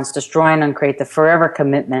 denounce, destroy, and uncreate the forever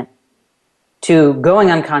commitment to going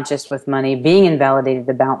unconscious with money, being invalidated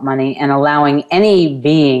about money, and allowing any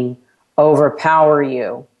being overpower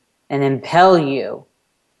you and impel you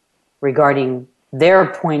regarding their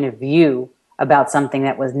point of view about something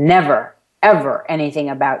that was never, ever anything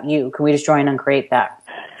about you. Can we destroy and uncreate that?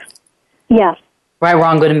 Yes. Right,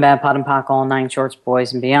 wrong, good and bad, pot and pock, all 9 shorts,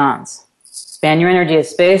 boys and beyonds. Span your energy as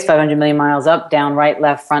space, 500 million miles up, down, right,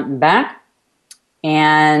 left, front, and back.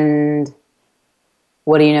 And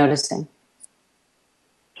what are you noticing?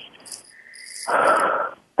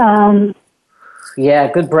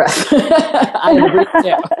 Yeah, good breath. I agree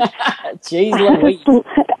too. Jeez Louise.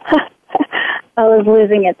 I was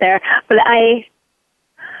losing it there. But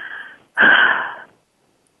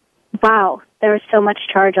wow, there was so much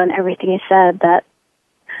charge on everything you said that.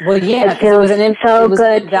 Well, yeah, it was so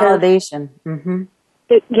good validation. Mm-hmm.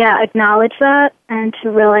 Acknowledge that and to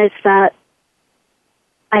realize that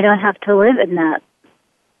I don't have to live in that.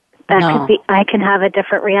 I can have a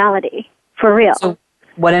different reality for real. So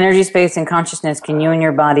what energy, space, and consciousness can you and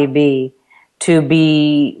your body be to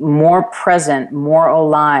be more present, more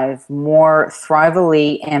alive, more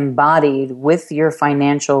thrively embodied with your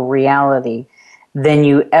financial reality than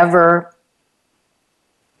you ever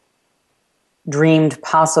dreamed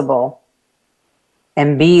possible,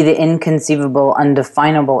 and be the inconceivable,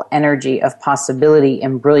 undefinable energy of possibility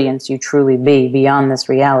and brilliance you truly be beyond this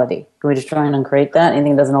reality? Can we just try and uncreate that?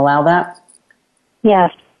 Anything that doesn't allow that?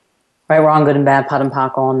 Yes. Right, wrong, good and bad, pot and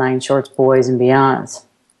pock, all nine shorts, boys and beyonds.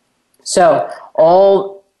 So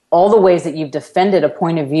all the ways that you've defended a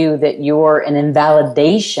point of view that you're an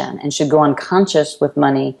invalidation and should go unconscious with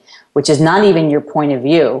money, which is not even your point of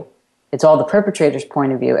view. It's all the perpetrator's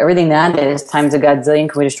point of view. Everything that is times a godzillion.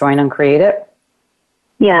 Can we destroy and uncreate it?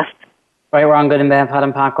 Yes. Right, wrong, good and bad, pot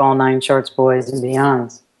and pock, all nine shorts, boys and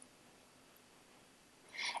beyonds.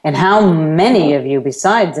 And how many of you,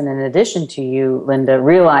 besides and in addition to you, Linda,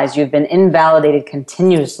 realize you've been invalidated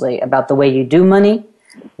continuously about the way you do money,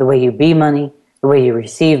 the way you be money, the way you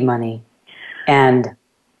receive money, and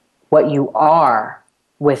what you are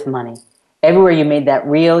with money. Everywhere you made that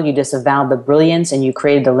real, you disavowed the brilliance and you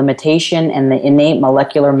created the limitation and the innate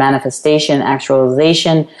molecular manifestation,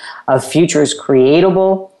 actualization of futures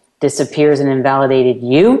creatable, disappears and invalidated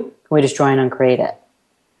you. Can we destroy and uncreate it?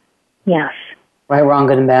 Yes. Right, wrong,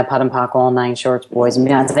 good and bad, pot and pock, all nine shorts, boys and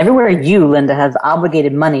beyonds. And everywhere you, Linda, have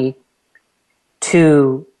obligated money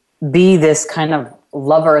to be this kind of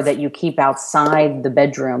lover that you keep outside the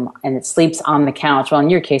bedroom and it sleeps on the couch. Well, in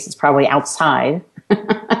your case, it's probably outside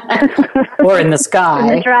or in the sky.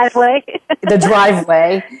 In the driveway. The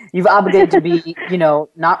driveway. You've obligated to be,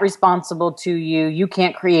 not responsible to you. You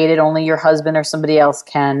can't create it. Only your husband or somebody else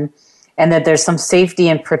can. And that there's some safety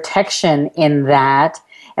and protection in that.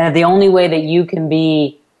 And that the only way that you can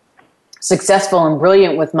be successful and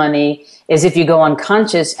brilliant with money is if you go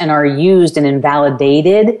unconscious and are used and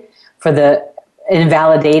invalidated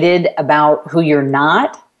about who you're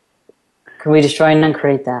not. Can we destroy and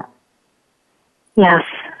uncreate that? Yes.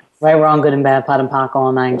 Right, wrong, good and bad, pot and pock,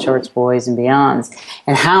 all nine shorts, boys and beyonds.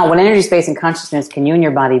 And what energy, space, and consciousness can you and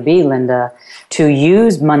your body be, Linda, to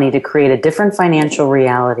use money to create a different financial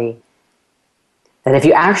reality? That if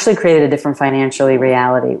you actually created a different financial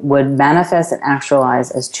reality, would manifest and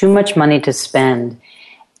actualize as too much money to spend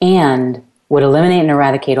and would eliminate and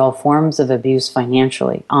eradicate all forms of abuse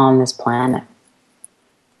financially on this planet.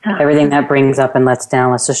 Everything that brings up and lets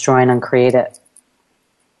down, let's destroy and uncreate it.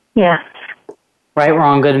 Yeah. Right,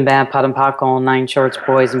 wrong, good and bad, pot and pock, all nine shorts,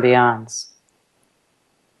 boys and beyonds.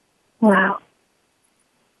 Wow.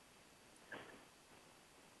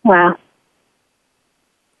 Wow.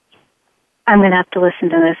 I'm going to have to listen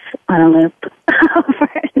to this on a loop over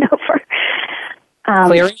and over.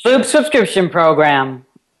 Clearing Loop subscription program.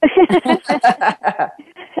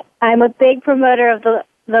 I'm a big promoter of the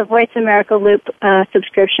Voice America Loop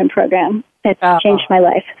subscription program. It's changed my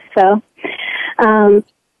life. So,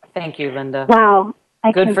 thank you, Linda. Wow.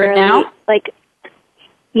 Good for now?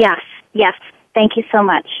 Yes. Thank you so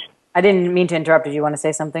much. I didn't mean to interrupt. Did you want to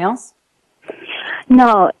say something else?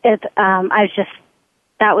 No,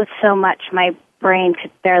 that was so much my brain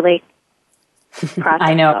could barely process.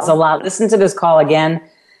 I know, it's a lot. Listen to this call again.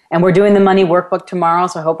 And we're doing the money workbook tomorrow,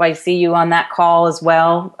 so I hope I see you on that call as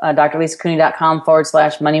well.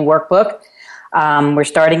 drlisacooney.com/money workbook. We're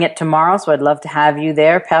starting it tomorrow, so I'd love to have you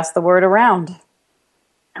there. Pass the word around.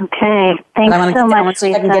 Okay. Thanks so much, I want to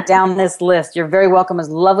see if I can get down this list. You're very welcome. It's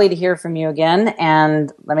lovely to hear from you again,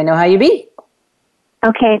 and let me know how you be.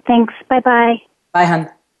 Okay, thanks. Bye-bye. Bye, hon.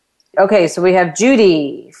 Okay, so we have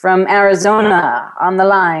Judy from Arizona on the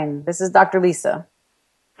line. This is Dr. Lisa.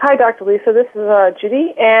 Hi, Dr. Lisa. This is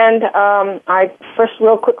Judy, and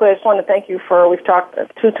real quickly, I just want to thank you we've talked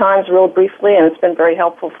 2 times real briefly, and it's been very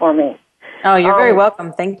helpful for me. Oh, you're very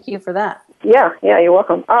welcome. Thank you for that. Yeah, you're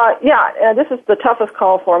welcome. This is the toughest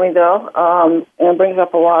call for me, though, and it brings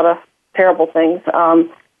up a lot of terrible things.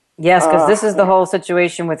 Yes, because this is the whole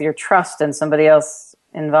situation with your trust and somebody else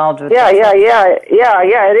involved with it is.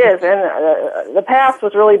 And the past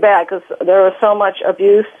was really bad because there was so much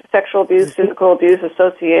abuse, sexual abuse, physical abuse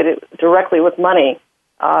associated directly with money,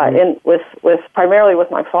 primarily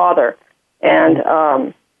with my father. And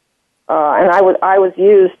and I was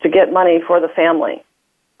used to get money for the family.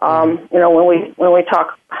 When we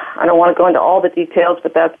talk, I don't want to go into all the details,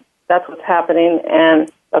 but that's what's happening,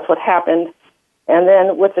 and that's what happened. And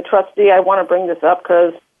then with the trustee, I want to bring this up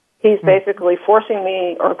because he's basically forcing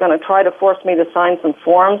me, or going to try to force me to sign some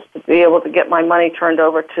forms to be able to get my money turned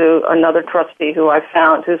over to another trustee who I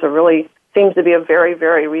found, who's seems to be a very,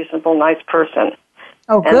 very reasonable, nice person.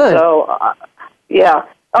 Oh, good. And so, yeah.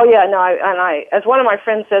 Oh, yeah, no, I, as one of my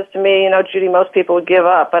friends says to me, Judy, most people would give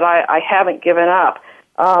up, but I haven't given up.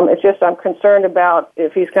 It's just I'm concerned about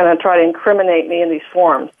if he's going to try to incriminate me in these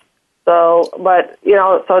forms. So, but,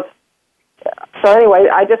 so anyway,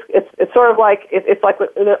 it's sort of like, it's like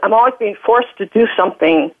I'm always being forced to do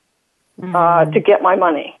something to get my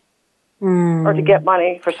money or to get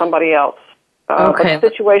money for somebody else. Okay. But the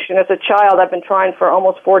situation as a child, I've been trying for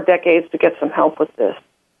almost 4 decades to get some help with this.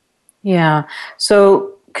 Yeah.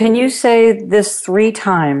 So can you say this 3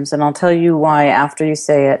 times, and I'll tell you why after you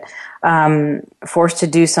say it. I'm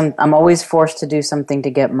always forced to do something to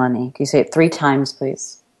get money. Can you say it 3 times,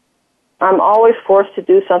 please? I'm always forced to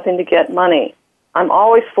do something to get money. I'm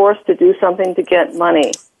always forced to do something to get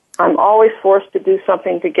money. I'm always forced to do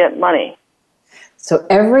something to get money. So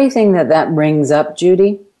everything that brings up,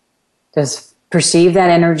 Judy, just perceive that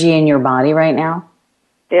energy in your body right now.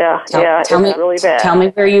 Yeah, it's really bad. Tell me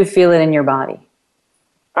where you feel it in your body.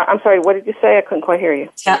 I'm sorry, what did you say? I couldn't quite hear you.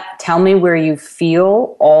 Tell me where you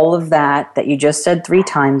feel all of that you just said 3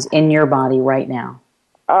 times in your body right now.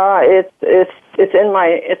 It's in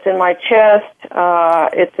my chest.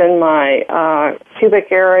 It's in my pubic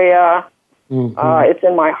area. Mm-hmm. It's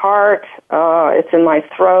in my heart. It's in my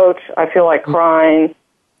throat. I feel like crying.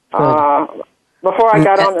 Before I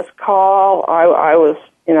got on this call, I was,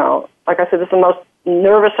 like I said, this is the most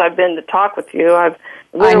nervous I've been to talk with you. I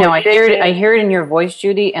know. I hear it in your voice,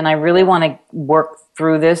 Judy, and I really want to work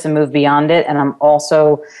through this and move beyond it. And I'm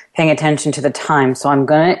also paying attention to the time, so I'm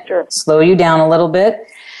going to slow you down a little bit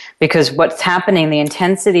because what's happening, the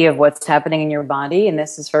intensity of what's happening in your body, and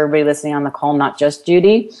this is for everybody listening on the call, not just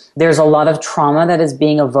Judy. There's a lot of trauma that is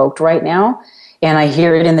being evoked right now, and I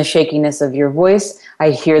hear it in the shakiness of your voice.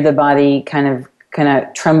 I hear the body kind of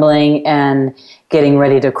trembling and getting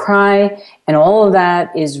ready to cry. And all of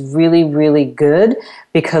that is really, really good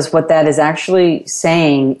because what that is actually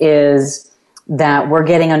saying is that we're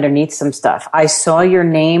getting underneath some stuff. I saw your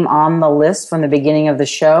name on the list from the beginning of the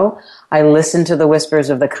show. I listened to the whispers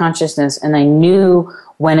of the consciousness and I knew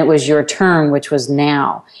when it was your turn, which was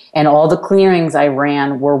now. And all the clearings I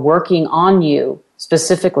ran were working on you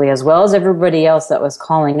specifically, as well as everybody else that was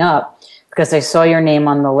calling up, because I saw your name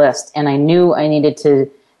on the list and I knew I needed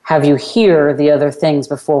to have you hear the other things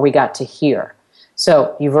before we got to here.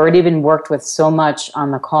 So you've already been worked with so much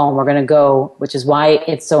on the call, and we're going to go, which is why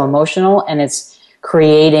it's so emotional, and it's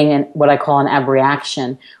creating what I call an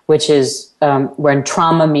abreaction, which is when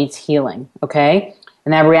trauma meets healing, okay?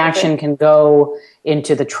 An abreaction can go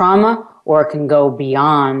into the trauma or it can go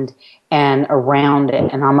beyond and around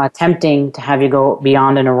it, and I'm attempting to have you go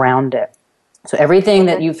beyond and around it. So everything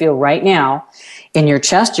that you feel right now in your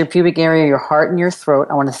chest, your pubic area, your heart, and your throat,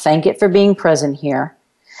 I want to thank it for being present here.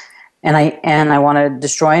 And I want to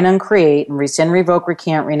destroy and uncreate, and rescind, revoke,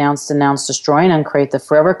 recant, renounce, denounce, destroy and uncreate the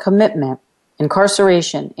forever commitment,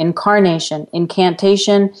 incarceration, incarnation,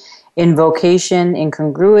 incantation, invocation,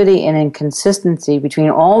 incongruity, and inconsistency between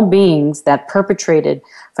all beings that perpetrated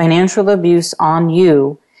financial abuse on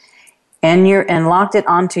you and locked it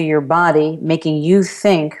onto your body, making you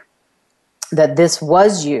think that this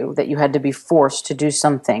was you, that you had to be forced to do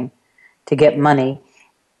something to get money.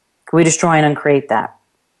 Can we destroy and uncreate that?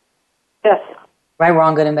 Yes. Right,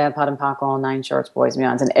 wrong, good and bad, pot and pock, all 9 shorts, boys and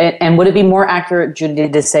beyonds. And would it be more accurate, Judy,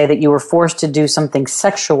 to say that you were forced to do something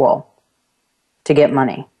sexual to get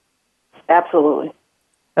money? Absolutely.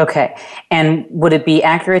 Okay. And would it be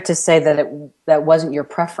accurate to say that that wasn't your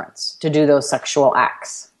preference to do those sexual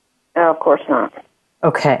acts? Of course not.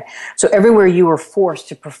 Okay. So everywhere you were forced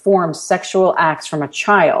to perform sexual acts from a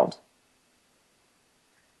child,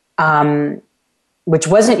 which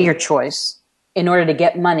wasn't your choice, in order to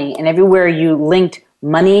get money, and everywhere you linked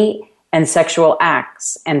money and sexual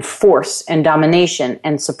acts and force and domination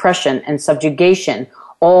and suppression and subjugation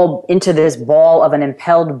all into this ball of an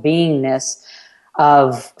impelled beingness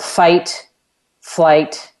of fight,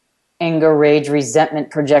 flight, anger, rage,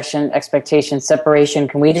 resentment, projection, expectation, separation.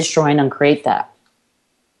 Can we destroy and uncreate that?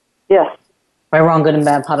 Yes. Right, wrong, good and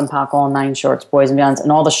bad, pot and pock, all 9 shorts, boys and beyonds,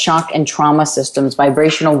 and all the shock and trauma systems,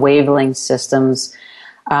 vibrational wavelength systems,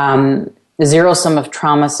 zero sum of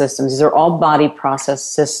trauma systems. These are all body process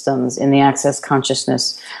systems in the access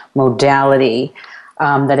consciousness modality.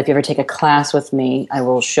 that if you ever take a class with me, I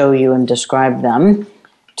will show you and describe them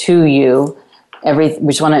to you. We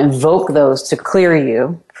just want to invoke those to clear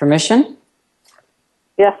you. Permission?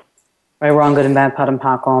 Yes. Right, wrong, good and bad, pot and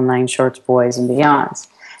pock, all nine shorts, boys and beyonds.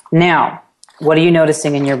 Now, what are you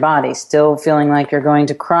noticing in your body? Still feeling like you're going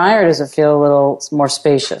to cry, or does it feel a little more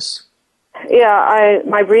spacious? Yeah,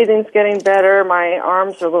 my breathing's getting better. My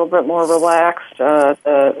arms are a little bit more relaxed.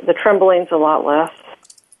 The trembling's a lot less.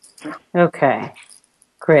 Okay,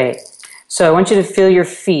 great. So I want you to feel your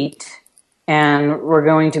feet, and we're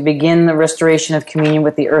going to begin the restoration of communion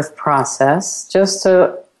with the earth process, just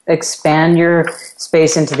to expand your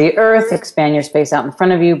space into the earth, expand your space out in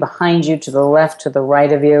front of you, behind you, to the left, to the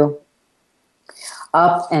right of you,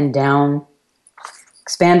 up and down.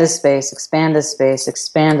 Expand this space, expand this space,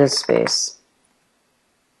 expand this space.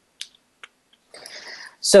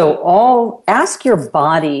 So ask your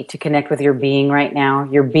body to connect with your being right now,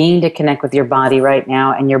 your being to connect with your body right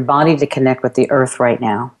now, and your body to connect with the earth right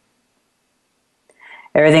now.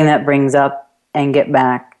 Everything that brings up and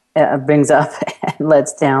brings up and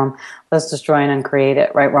lets down, let's destroy and uncreate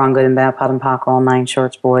it. Right, wrong, good and bad, pot and pock, all nine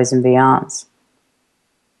shorts, boys and beyonds.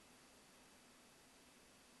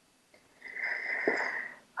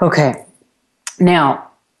 Okay, now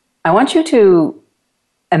I want you to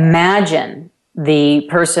imagine the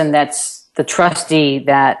person that's the trustee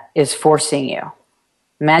that is forcing you.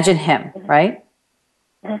 Imagine him, right?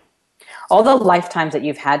 All the lifetimes that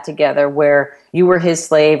you've had together where you were his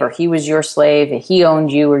slave or he was your slave, and he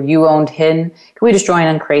owned you or you owned him. Can we destroy and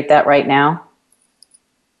uncreate that right now?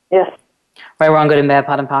 Yes. Right, wrong, good and bad,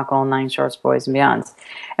 pot and pock, all nine shorts, boys and beyonds.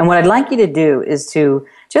 And what I'd like you to do is to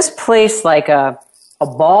just place like a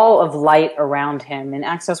ball of light around him. In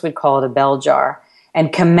Access, we'd call it a bell jar.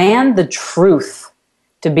 And command the truth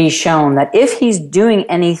to be shown, that if he's doing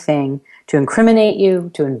anything to incriminate you,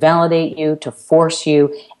 to invalidate you, to force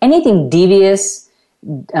you, anything devious,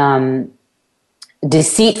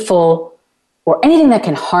 deceitful, or anything that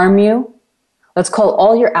can harm you, let's call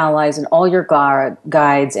all your allies and all your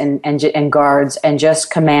guides and guards and just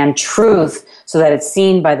command truth so that it's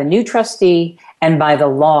seen by the new trustee and by the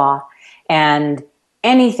law. And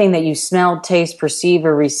anything that you smell, taste, perceive,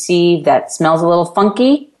 or receive that smells a little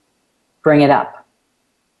funky, bring it up.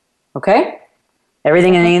 Okay?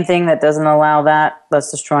 Everything and anything that doesn't allow that, let's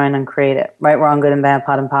destroy and uncreate it. Right, wrong, good and bad,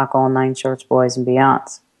 pot and pock, all nine shorts, boys and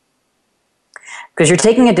beyonds. Because you're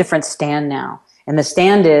taking a different stand now. And the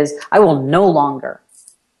stand is, I will no longer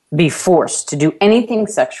be forced to do anything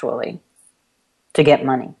sexually to get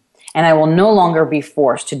money. And I will no longer be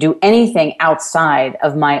forced to do anything outside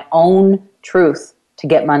of my own truth to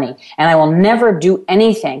get money. And I will never do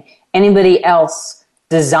anything anybody else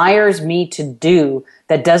desires me to do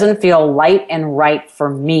that doesn't feel light and right for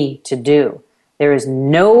me to do. There is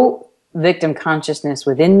no victim consciousness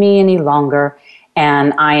within me any longer,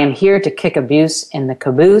 and I am here to kick abuse in the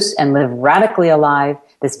caboose and live radically alive.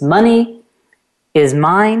 This money is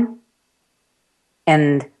mine,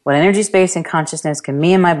 and what energy, space, and consciousness can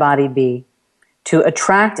me and my body be to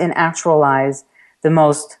attract and actualize the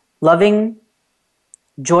most loving,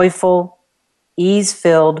 joyful,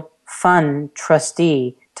 ease-filled, fun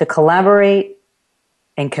trustee to collaborate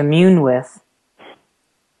and commune with,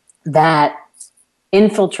 that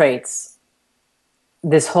infiltrates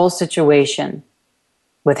this whole situation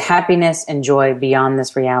with happiness and joy beyond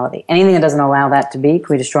this reality. Anything that doesn't allow that to be, can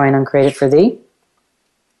we destroy and uncreate it for thee?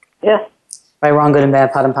 Yes. Right, wrong, good and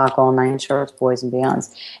bad, pot and pock, all nine shorts, boys and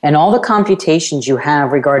beyonds. And all the computations you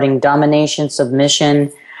have regarding domination,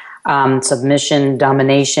 submission,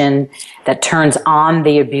 domination, that turns on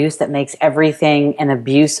the abuse, that makes everything an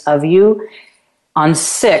abuse of you. On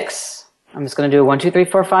 6, I'm just going to do a 1, 2, 3,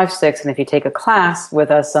 4, 5, 6, and if you take a class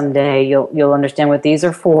with us someday, you'll understand what these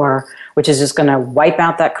are for, which is just going to wipe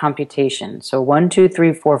out that computation. So 1, 2,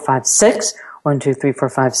 3, 4, 5, 6, 1, 2, 3, 4,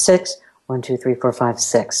 5, 6, 1, 2, 3, 4, 5,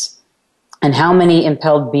 6. And how many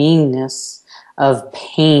impelled beingness of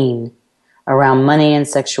pain around money and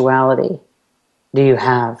sexuality do you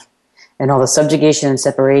have? And all the subjugation and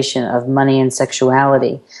separation of money and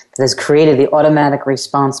sexuality that has created the automatic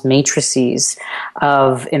response matrices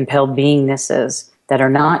of impelled beingnesses that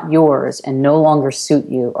are not yours and no longer suit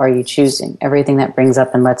you, are you choosing? Everything that brings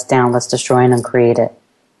up and lets down, let's destroy and uncreate it.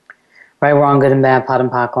 Right, wrong, good and bad, pot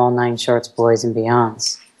and pock, all nine shorts, boys and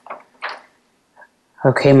beyonds.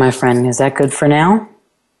 Okay, my friend, is that good for now?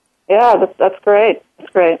 Yeah, that's great.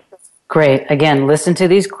 That's great. Great. Again, listen to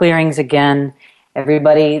these clearings again.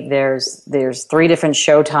 Everybody, there's 3 different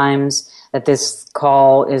show times that this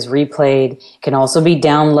call is replayed. It can also be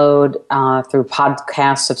downloaded through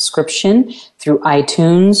podcast subscription, through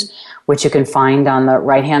iTunes. which you can find on the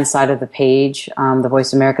right-hand side of the page, the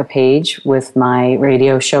Voice America page with my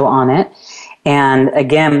radio show on it. And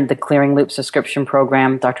again, the Clearing Loop subscription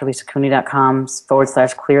program,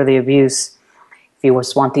 drlisacooney.com/clear the abuse. If you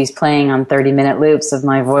just want these playing on 30-minute loops of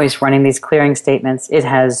my voice running these clearing statements, it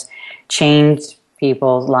has changed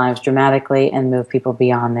people's lives dramatically and moved people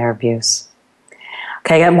beyond their abuse.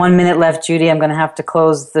 Okay, I got 1 minute left, Judy. I'm going to have to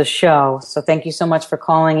close the show. So thank you so much for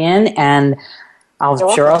calling in, and I'll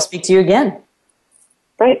speak to you again.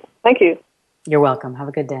 Great. Thank you. You're welcome. Have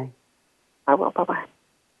a good day. I will. Bye-bye.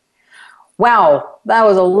 Wow, that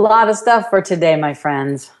was a lot of stuff for today, my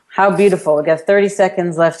friends. How beautiful. We got 30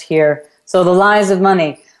 seconds left here. So the lies of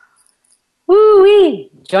money. Woo-wee!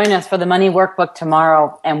 Join us for the Money Workbook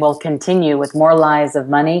tomorrow, and we'll continue with more lies of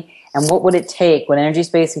money. And what would it take, what energy,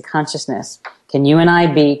 space, and consciousness can you and I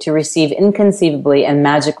be to receive inconceivably and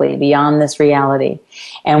magically beyond this reality?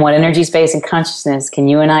 And what energy, space, and consciousness can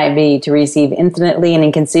you and I be to receive infinitely and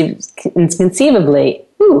inconceivably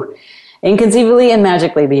and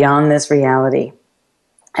magically beyond this reality?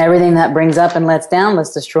 Everything that brings up and lets down,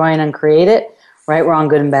 let's destroy and uncreate it. Right, wrong,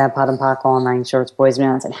 good and bad, pot and pock, all nine shorts, boys and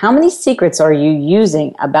mountains. And how many secrets are you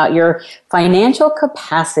using about your financial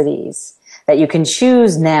capacities that you can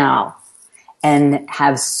choose now and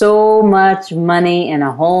have so much money and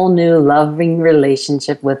a whole new loving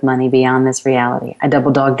relationship with money beyond this reality? I double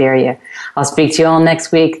dog dare you. I'll speak to you all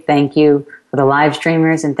next week. Thank you for the live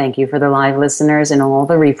streamers, and thank you for the live listeners and all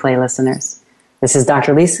the replay listeners. This is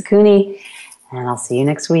Dr. Lisa Cooney, and I'll see you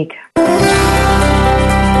next week.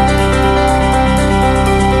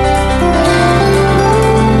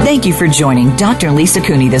 Thank you for joining Dr. Lisa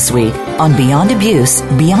Cooney this week on Beyond Abuse,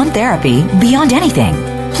 Beyond Therapy, Beyond Anything.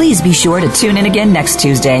 Please be sure to tune in again next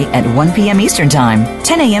Tuesday at 1 p.m. Eastern Time,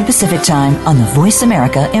 10 a.m. Pacific Time on the Voice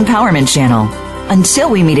America Empowerment Channel.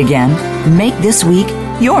 Until we meet again, make this week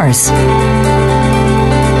yours.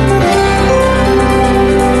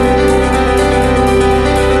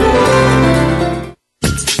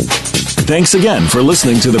 Thanks again for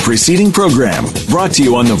listening to the preceding program, brought to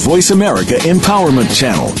you on the Voice America Empowerment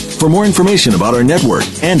Channel. For more information about our network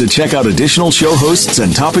and to check out additional show hosts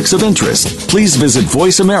and topics of interest, please visit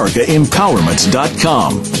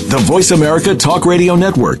voiceamericaempowerment.com. The Voice America Talk Radio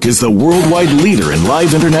Network is the worldwide leader in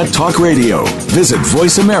live Internet talk radio. Visit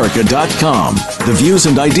voiceamerica.com. The views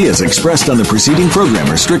and ideas expressed on the preceding program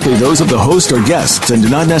are strictly those of the host or guests and do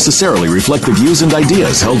not necessarily reflect the views and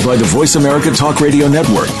ideas held by the Voice America Talk Radio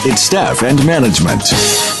Network, its staff, and management.